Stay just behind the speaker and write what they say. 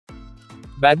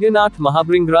Baidyanath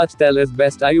Mahabhringraj Tel is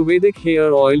best Ayurvedic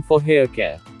hair oil for hair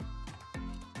care.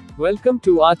 Welcome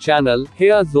to our channel,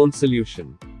 Hair Zone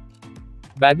Solution.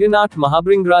 Baidyanath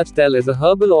Mahabhringraj Tel is a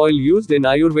herbal oil used in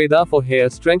Ayurveda for hair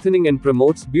strengthening and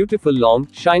promotes beautiful long,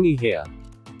 shiny hair.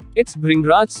 Its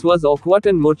Bhringraj Swars or Kwath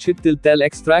and Murchhit Til Tel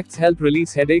extracts help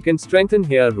release headache and strengthen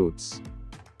hair roots.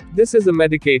 This is a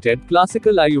medicated,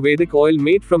 classical Ayurvedic oil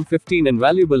made from 15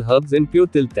 invaluable herbs in pure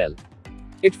Til Tel.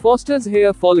 It fosters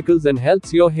hair follicles and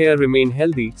helps your hair remain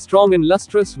healthy, strong and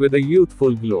lustrous with a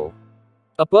youthful glow.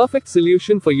 A perfect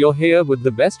solution for your hair with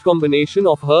the best combination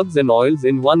of herbs and oils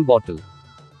in one bottle.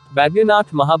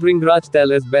 Baidyanath Mahabhringraj Tel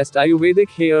is best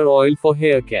Ayurvedic hair oil for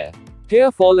hair care.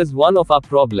 Hair fall is one of our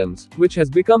problems, which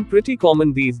has become pretty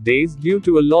common these days due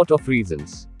to a lot of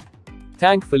reasons.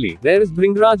 Thankfully, there is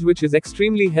Bhringraj which is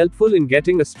extremely helpful in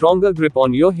getting a stronger grip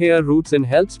on your hair roots and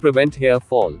helps prevent hair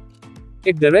fall.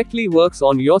 It directly works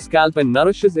on your scalp and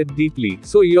nourishes it deeply,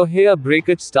 so your hair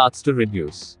breakage starts to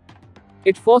reduce.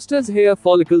 It fosters hair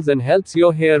follicles and helps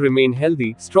your hair remain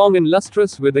healthy, strong and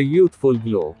lustrous with a youthful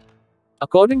glow.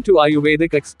 According to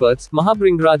Ayurvedic experts,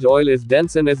 Mahabhringraj oil is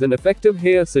dense and is an effective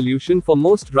hair solution for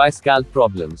most dry scalp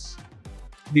problems.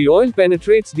 The oil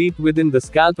penetrates deep within the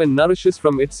scalp and nourishes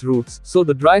from its roots, so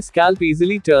the dry scalp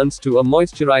easily turns to a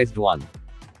moisturized one.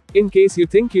 In case you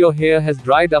think your hair has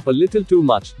dried up a little too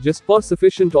much, just pour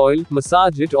sufficient oil,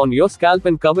 massage it on your scalp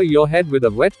and cover your head with a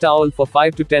wet towel for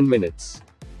 5 to 10 minutes.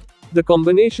 The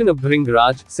combination of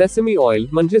Bhringraj, sesame oil,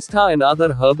 manjistha and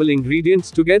other herbal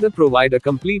ingredients together provide a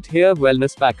complete hair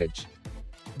wellness package.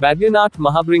 Baidyanath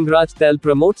Mahabhringraj Tel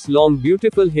promotes long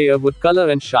beautiful hair with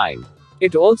color and shine.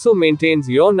 It also maintains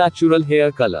your natural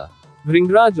hair color.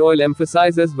 Bhringraj oil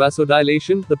emphasizes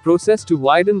vasodilation, the process to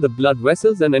widen the blood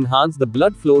vessels and enhance the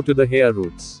blood flow to the hair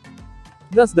roots.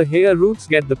 Thus the hair roots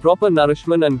get the proper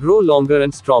nourishment and grow longer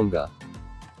and stronger.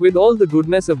 With all the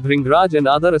goodness of Bhringraj and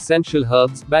other essential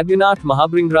herbs, Baidyanath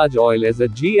Mahabhringraj oil is a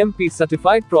GMP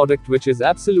certified product which is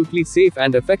absolutely safe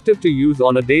and effective to use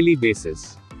on a daily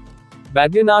basis.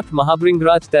 Baidyanath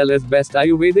Mahabhringraj Tel is best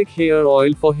Ayurvedic hair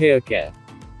oil for hair care.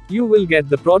 You will get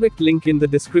the product link in the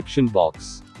description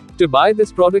box. To buy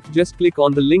this product, just click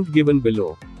on the link given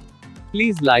below.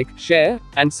 Please like, share,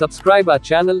 and subscribe our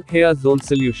channel, Hair Zone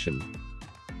Solution.